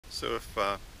So if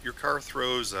your car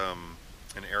throws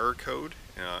an error code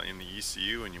in the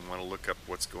ECU and you want to look up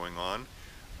what's going on,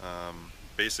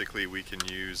 basically we can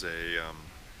use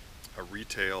a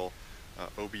retail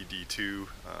OBDII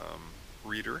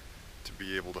reader to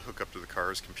be able to hook up to the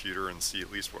car's computer and see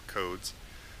at least what codes.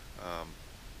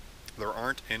 There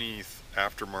aren't any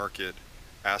aftermarket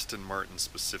Aston Martin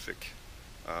specific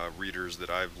readers that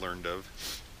I've learned of.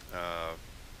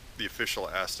 The official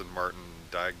Aston Martin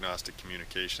diagnostic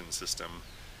communication system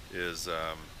is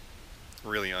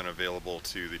really unavailable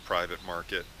to the private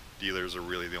market. Dealers are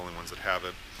really the only ones that have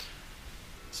it.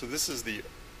 So this is the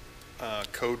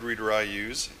code reader I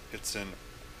use. It's an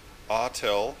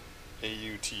Autel,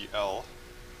 A-U-T-L,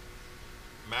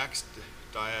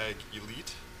 MaxDiag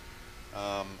Elite.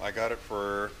 I got it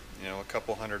for a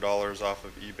couple $100 off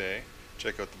of eBay.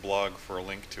 Check out the blog for a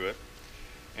link to it.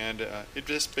 And it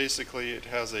just basically, it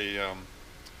has a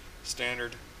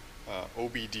standard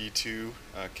OBDII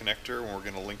connector, and we're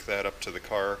going to link that up to the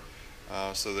car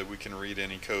so that we can read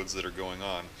any codes that are going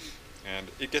on.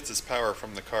 And it gets its power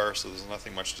from the car, so there's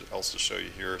nothing much else to show you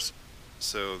here.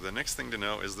 So the next thing to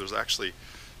know is there's actually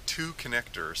two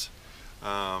connectors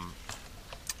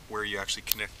where you actually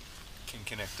can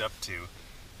connect up to,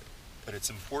 but it's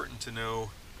important to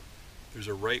know there's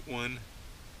a right one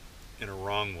and a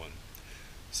wrong one.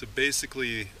 So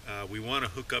basically we want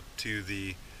to hook up to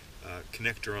the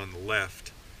connector on the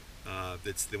left.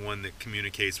 That's the one that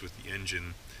communicates with the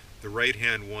engine. The right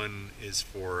hand one is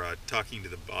for talking to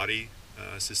the body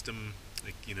system,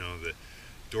 like the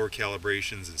door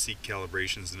calibrations and seat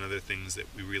calibrations and other things that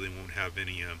we really won't have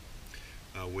any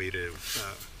way to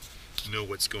know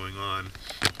what's going on.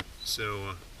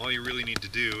 So all you really need to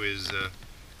do is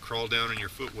crawl down on your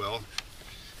footwell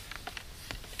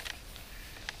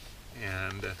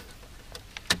and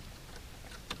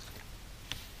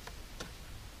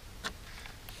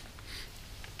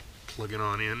plug it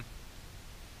on in.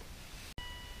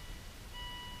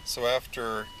 So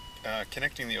after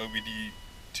connecting the OBDII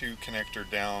connector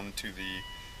down to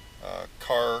the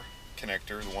car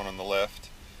connector, the one on the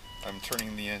left, I'm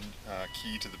turning the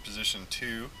key to the position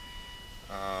 2,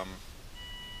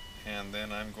 and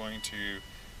then I'm going to,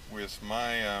 with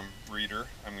my reader,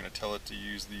 I'm going to tell it to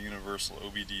use the universal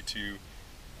OBDII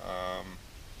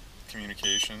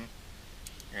communication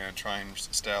and try and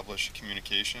establish a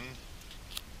communication.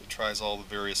 It tries all the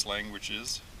various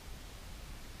languages.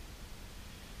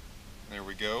 There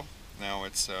we go. Now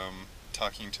it's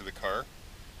talking to the car,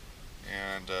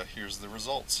 and here's the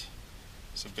results.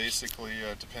 So basically,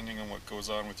 depending on what goes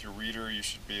on with your reader, you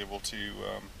should be able to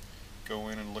go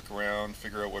in and look around,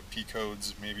 figure out what P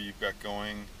codes maybe you've got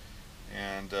going,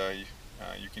 and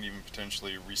you can even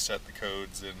potentially reset the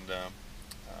codes and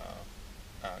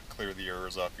clear the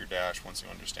errors off your dash once you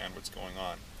understand what's going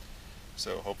on.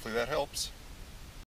 So hopefully that helps.